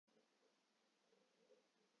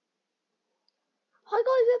Hi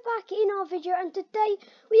guys, we're back in our video and today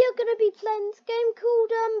we are going to be playing this game called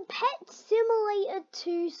Pet Simulator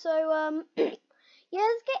 2. So yeah,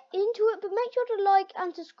 let's get into it, but make sure to like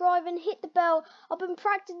and subscribe and hit the bell. I've been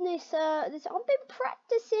practicing I've been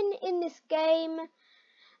practicing in this game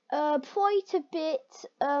quite a bit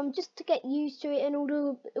just to get used to it and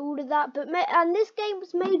all of that. And this game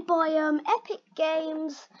was made by Epic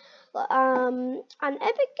Games. And Epic Games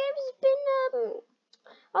has been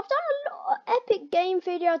I've done a lot of Epic Game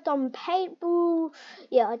video. I've done paintball.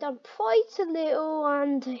 Yeah, I've done quite a little.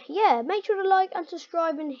 And yeah, make sure to like and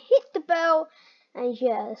subscribe and hit the bell. And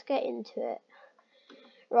yeah, let's get into it.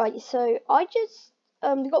 Right, so I just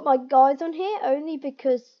got my guys on here only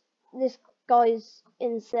because this guy's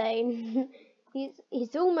insane.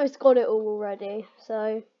 he's almost got it all already.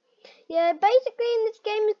 So yeah, basically in this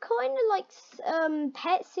game it's kind of like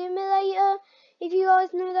Pet Simulator. If you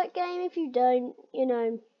guys know that game, if you don't, you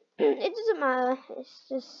know, it doesn't matter. It's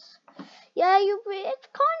just, yeah, it's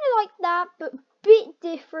kind of like that, but a bit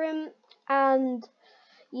different. And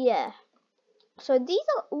yeah, so these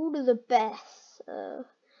are all of the best.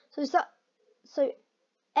 So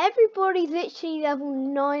everybody's literally level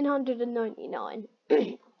 999.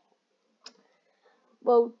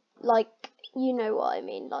 Well, like, you know what I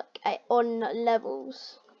mean, like on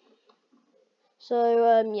levels.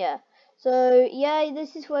 So yeah. So yeah,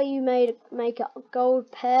 this is where you make a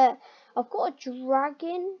gold pet. I've got a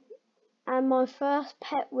dragon, and my first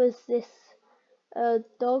pet was this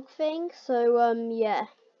dog thing. So yeah.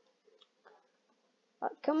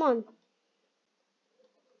 Come on.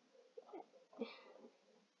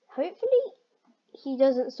 Hopefully he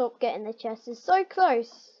doesn't stop getting the chest. It's so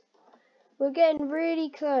close. We're getting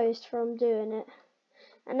really close from doing it.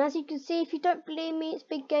 And as you can see, if you don't believe me, it's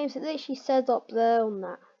Big Games. It literally says up there on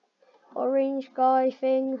that orange guy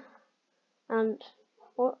thing. And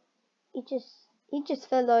what? He just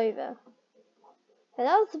fell over. And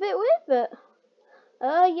that was a bit weird, but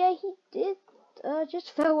yeah, he did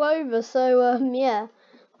just fell over. So yeah.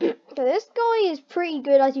 So this guy is pretty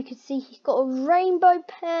good, as you can see. He's got a rainbow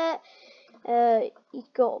pet. He's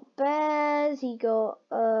got bears. He got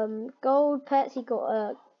gold pets. He got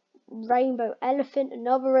a rainbow elephant,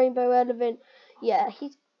 another rainbow elephant. Yeah,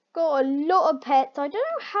 he's got a lot of pets. I don't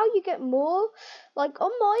know how you get more. Like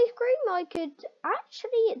on my screen, I could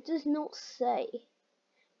actually, it does not say.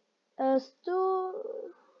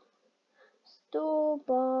 Store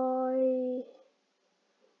by.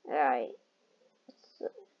 Alright. So,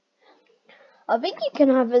 I think you can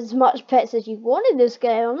have as much pets as you want in this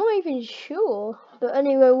game. I'm not even sure. But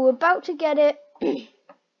anyway, we're about to get it.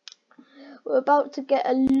 We're about to get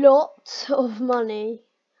a lot of money,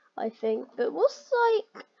 I think. But what's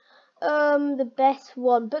like the best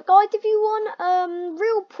one? But guys, if you want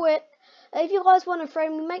real quick, if you guys want to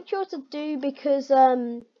frame me, make sure to do, because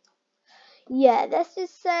yeah, let's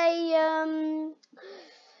just say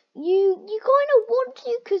you kind of want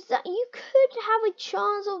to, because you could have a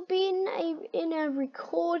chance of being in a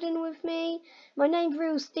recording with me. My name's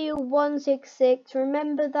RealSteel166.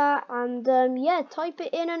 Remember that, and yeah, type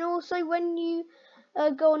it in. And also when you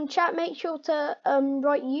go on chat, make sure to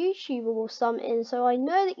write YouTube or something, so I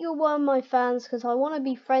know that you're one of my fans, because I want to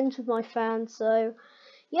be friends with my fans. So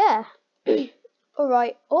yeah. All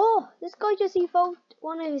right. Oh, this guy just evolved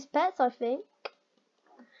one of his pets, I think.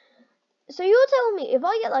 So you're telling me if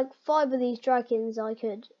I get like 5 of these dragons, I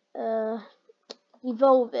could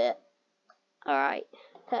evolve it? Alright,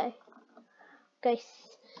 okay. Okay,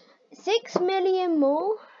 6 million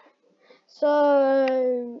more.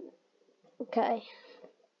 So, okay.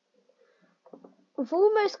 We've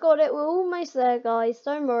almost got it. We're almost there, guys.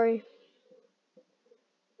 Don't worry.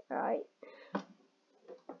 Alright.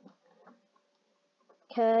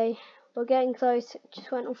 Okay, we're getting close to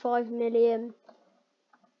 25 million.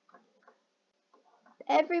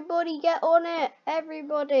 Everybody get on it.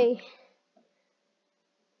 Everybody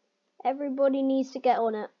needs to get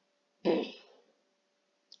on it.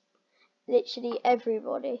 Literally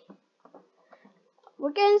everybody.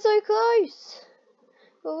 We're getting so close.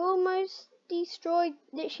 We're almost destroyed.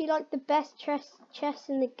 Literally like the best chess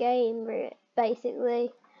in the game,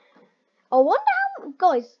 basically. I wonder how,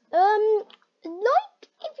 guys. Like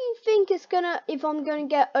if you think if I'm gonna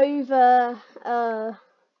get over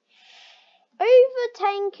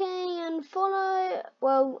 10k and follow.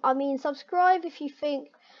 Well, I mean, subscribe if you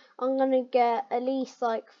think I'm gonna get at least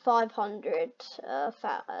like 500,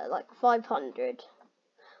 like 500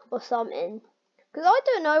 or something. Because I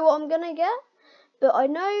don't know what I'm gonna get, but I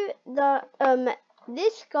know that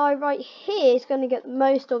this guy right here is gonna get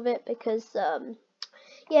most of it, because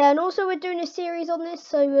yeah, and also we're doing a series on this,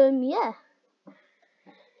 so yeah.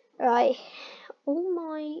 Right, All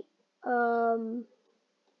my,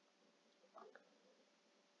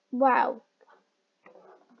 wow,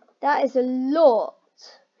 that is a lot.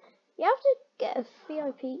 You have to get a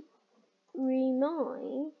VIP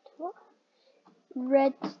remind. What?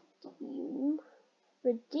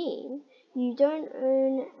 Redeem. You don't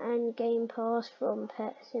own and Game Pass from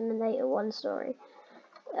Pet Simulator 1 story.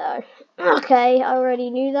 Okay, I already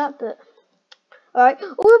knew that, but alright.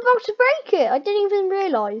 Oh, we're about to break it. I didn't even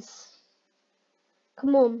realise.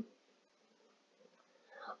 Come on.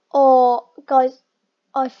 Oh, guys,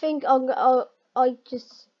 I think I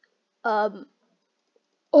just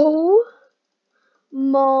oh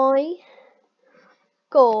my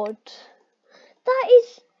god, that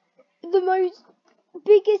is the most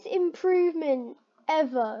biggest improvement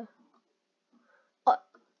ever.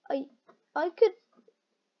 I could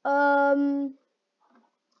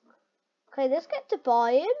okay, let's get to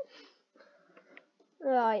buying.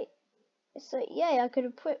 Right. So yeah, I could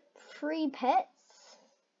have put 3 pets.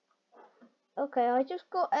 Okay, I just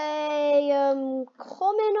got a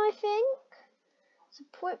common, I think. So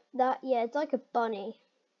put that. Yeah, it's like a bunny.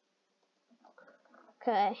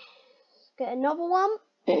 Okay, let's get another one.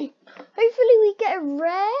 Hopefully we get a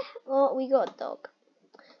rare. Oh, we got a dog.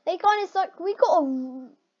 They kind of suck. We got a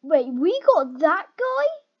we got that guy.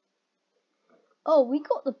 Oh, we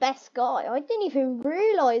got the best guy. I didn't even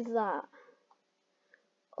realise that.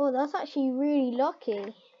 Oh, that's actually really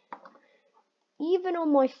lucky. Even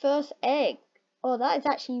on my first egg. Oh, that is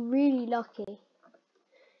actually really lucky.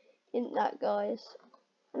 Isn't that, guys?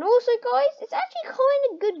 And also, guys, it's actually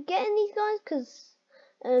kind of good getting these guys because,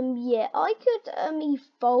 yeah, I could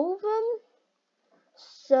evolve them.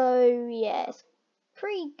 So, yeah, it's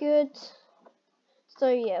pretty good. So,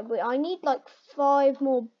 yeah, I need like 5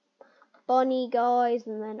 more bunny guys,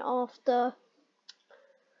 and then after,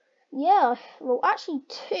 yeah, well, actually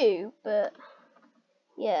 2, but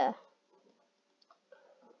yeah.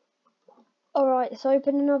 Alright, let's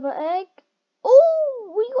open another egg.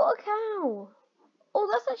 Oh, we got a cow. Oh,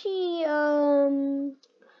 that's actually,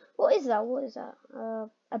 what is that? What is that?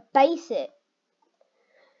 A basic.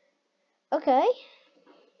 Okay,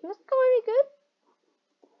 that's kind of good.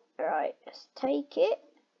 Alright, let's take it.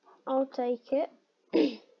 I'll take it.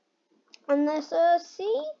 And let's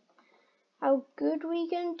see how good we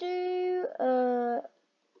can do. I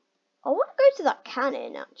want to go to that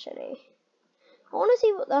cannon, actually. I want to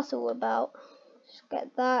see what that's all about. Just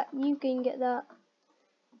get that. You can get that.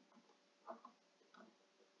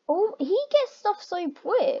 Oh, he gets stuff so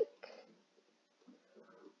quick.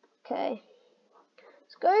 Okay.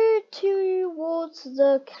 Let's go towards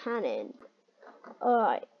the cannon.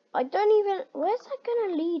 Alright. I don't even... Where's that going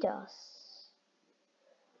to lead us?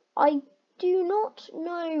 I do not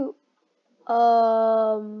know.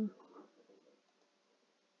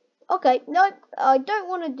 Okay, nope. I don't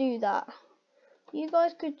want to do that. You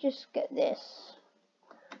guys could just get this.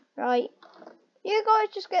 Right. You guys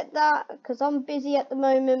just get that, because I'm busy at the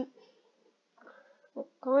moment. I'll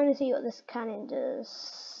kind of see what this cannon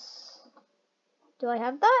does. Do I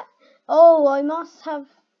have that? Oh, I must have...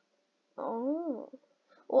 Oh.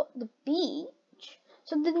 What, the beach?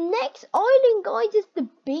 So the next island, guys, is the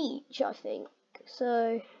beach, I think.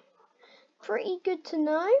 So, pretty good to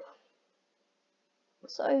know.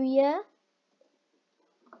 So, yeah.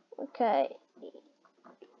 Okay.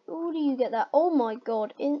 Oh, do you get that? Oh my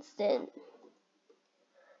god, instant.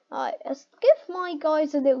 Alright, let's give my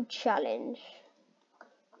guys a little challenge.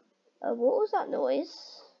 What was that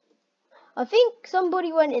noise? I think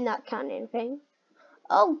somebody went in that cannon thing.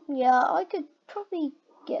 Oh, yeah, I could probably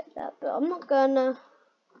get that, but I'm not gonna.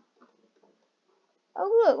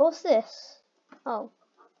 Oh, look, what's this? Oh.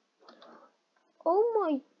 Oh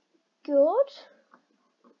my god.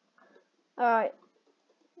 Alright.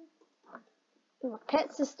 My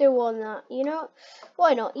pets are still on that, you know?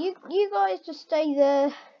 Why not? You guys just stay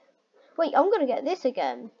there. Wait, I'm gonna get this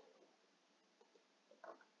again.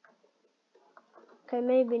 Okay,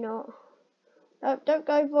 maybe not. No, don't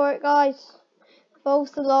go for it, guys.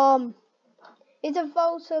 False alarm. It's a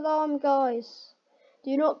false alarm, guys.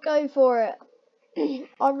 Do not go for it.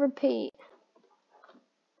 I repeat.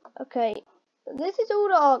 Okay, this is all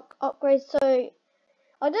the upgrades. So,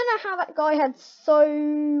 I don't know how that guy had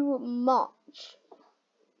so much,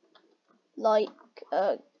 like,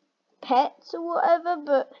 pets or whatever,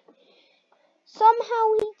 but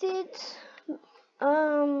somehow he did.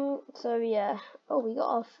 So yeah. Oh, we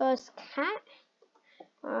got our first cat.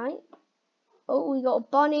 Alright. Oh, we got a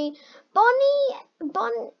bunny. Bunny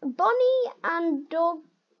and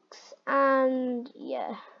dogs, and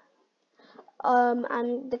yeah.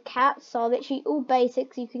 And the cats are literally all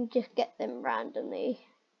basics. You can just get them randomly.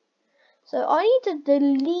 So I need to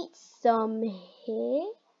delete some here.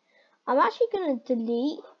 I'm actually going to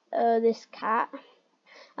delete this cat.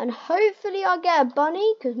 And hopefully I get a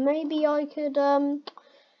bunny, because maybe I could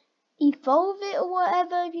evolve it or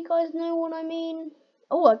whatever, if you guys know what I mean.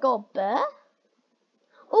 Oh, I got a bear.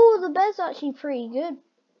 Oh, the bear's actually pretty good.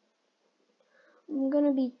 I'm going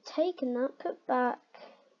to be taking that, put back,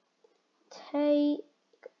 take.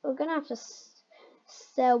 We're going to have to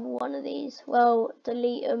sell one of these. Well,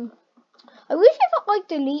 delete them. I wish if I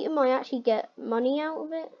delete them, I actually get money out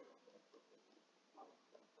of it.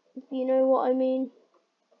 If you know what I mean.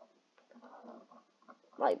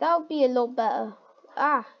 Like, that would be a lot better.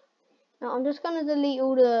 Ah. Now, I'm just going to delete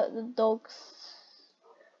all the dogs.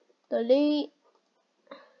 Delete.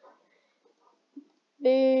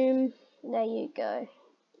 Boom. There you go.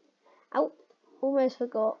 Ow. Almost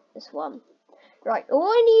forgot this one. Right, all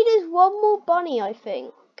I need is one more bunny, I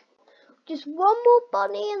think. Just one more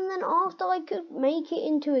bunny, and then after I could make it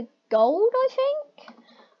into a gold, I think.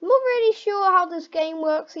 I'm not really sure how this game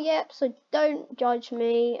works yet, so don't judge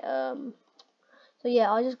me. So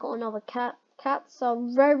yeah, I just got another cat. Cats are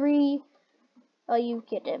very... Are you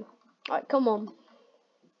kidding? Alright, come on.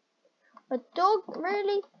 A dog?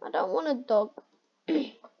 Really? I don't want a dog.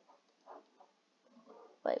 Wait,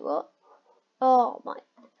 what? Oh my...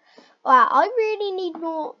 Wow, I really need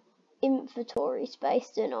more inventory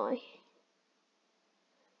space, don't I?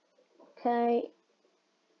 Okay.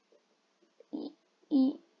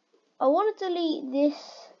 I want to delete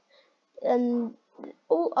this and I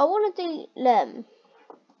want to delete them.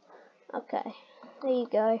 Okay, there you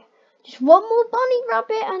go. Just one more bunny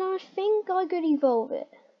rabbit and I think I could evolve it.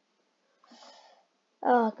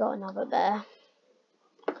 Oh, I got another bear.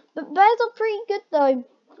 But bears are pretty good though.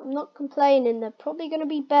 I'm not complaining. They're probably going to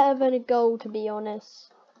be better than a gold, to be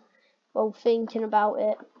honest. While thinking about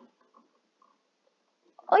it.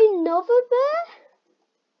 Another bear?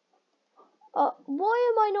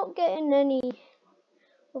 Why am I not getting any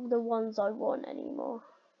of the ones I want anymore?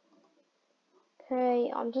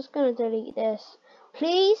 Okay, I'm just going to delete this.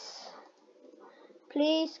 Please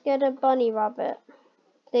get a bunny rabbit.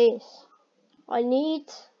 Please. I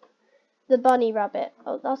need the bunny rabbit.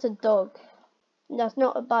 Oh, that's a dog. That's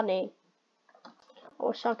not a bunny. I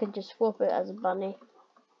wish I could just swap it as a bunny.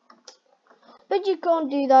 But you can't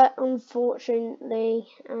do that, unfortunately.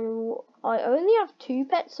 And I only have 2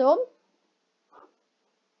 pets on.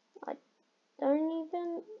 I don't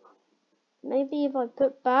even... Maybe if I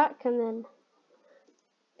put back and then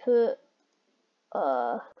put...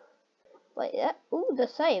 Wait, yeah. Ooh, the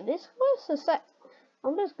same. This was the same.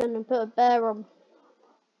 I'm just going to put a bear on.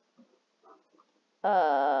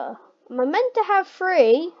 Am I meant to have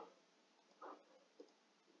 3?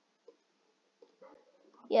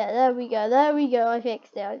 Yeah, there we go, I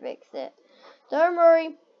fixed it, Don't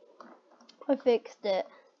worry, I fixed it.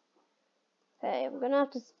 Okay, I'm gonna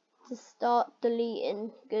have to start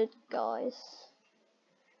deleting. Good, guys.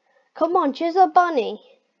 Come on, choose a bunny.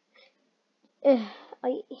 You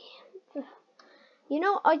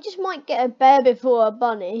know, I just might get a bear before a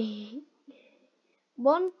bunny.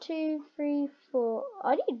 1, 2, 3, 4.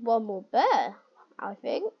 I need one more bear, I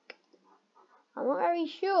think. I'm not very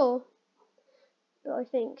sure. But I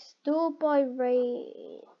think store by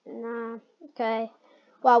rate. Nah. Okay.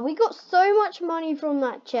 Wow, we got so much money from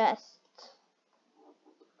that chest.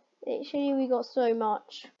 Literally, we got so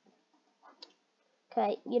much.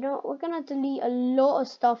 Okay, you know what? We're gonna delete a lot of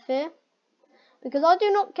stuff here because I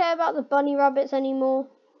do not care about the bunny rabbits anymore.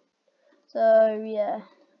 So yeah.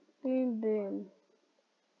 Boom, boom.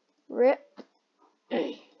 Rip.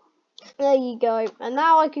 There you go. And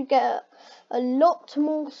now I could get a lot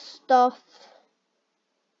more stuff.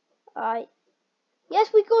 Alright.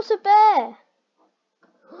 Yes, we got a bear.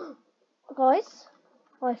 Guys,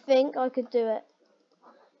 I think I could do it.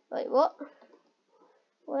 Wait, what?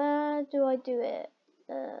 Where do I do it?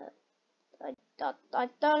 I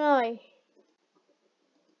don't know.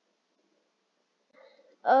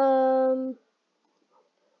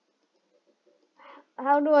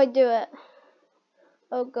 How do I do it?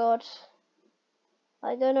 Oh God.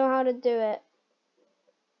 I don't know how to do it.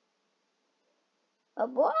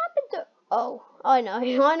 What happened to... Oh, I know.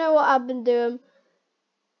 I know what happened to him.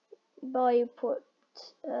 I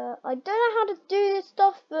don't know how to do this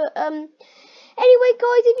stuff, but anyway,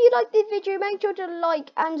 guys, if you like this video, make sure to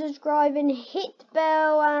like and subscribe and hit the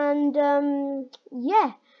bell, and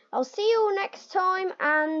yeah, I'll see you all next time,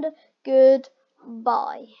 and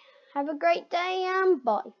goodbye. Have a great day, and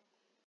bye.